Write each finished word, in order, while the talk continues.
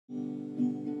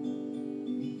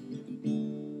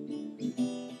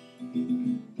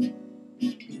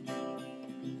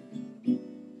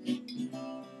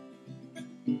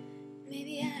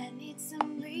Maybe I need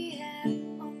some rehab,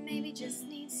 or maybe just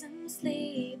need some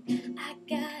sleep. I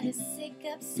got a sick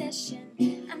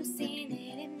obsession, I'm seeing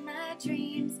it in my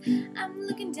dreams. I'm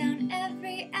looking down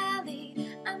every alley,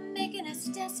 I'm making us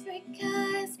desperate,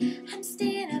 cause I'm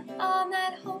staying up all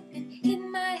night hoping,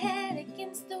 hitting my head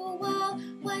against the wall.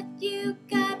 What you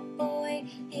got, boy,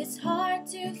 is hard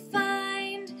to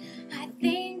find. I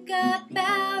think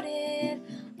about it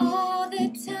all the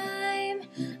time.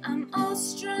 I'm all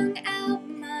strung out,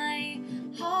 my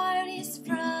heart is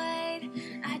fried.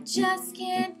 I just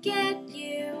can't get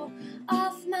you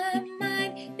off my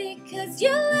mind, because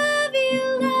your love,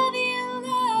 you love, you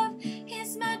love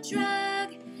is my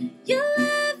drug. Your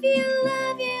love, you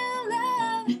love, you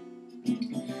love.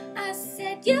 I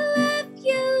said your love,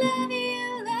 you love,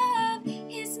 you love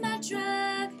is my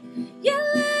drug. Your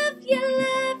love, you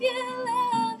love, you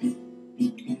love.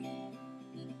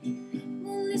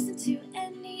 Won't listen to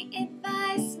any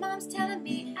advice. Mom's telling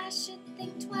me I should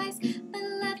think twice, but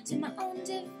left to my own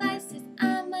devices,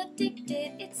 I'm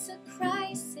addicted, it's a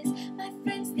crisis. My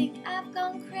friends think I've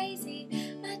gone crazy,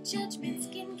 my judgment's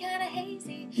getting kinda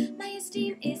hazy. My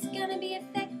esteem is gonna be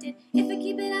affected if I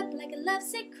keep it up like a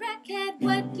lovesick crackhead.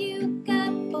 What you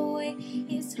got, boy,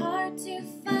 is hard to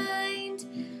find.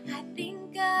 I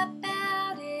think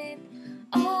about it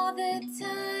all the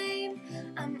time.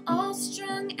 I'm all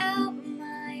strung out,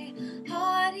 my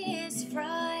heart is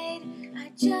fried.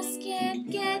 I just can't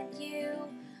get you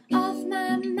off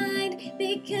my mind,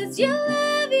 because your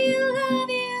love, you love,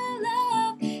 you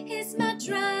love is my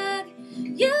drug.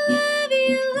 Your love,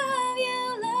 you love,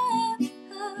 you love.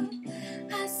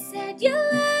 I said your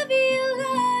love, you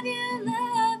love, you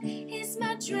love is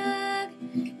my drug.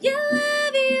 Your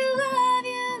love, you love,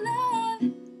 you love.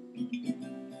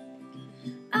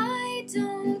 I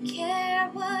don't care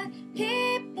what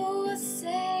people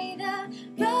say, the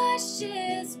rush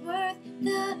is worth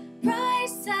the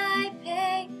price I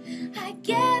pay. I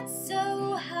get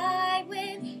so high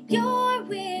when you're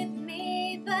with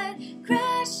me, but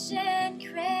crush and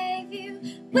crave you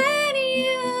when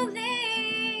you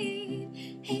leave.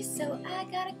 Hey, so I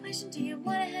got a question, do you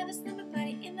want to have a slumber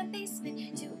party in my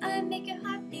basement? Do I make your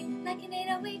heart beat like an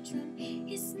 808 drum?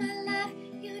 Is my love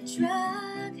your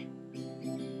drug?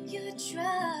 Your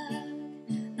drug,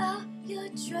 oh, your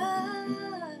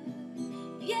drug,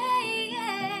 yeah,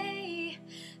 yeah,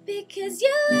 because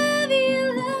you love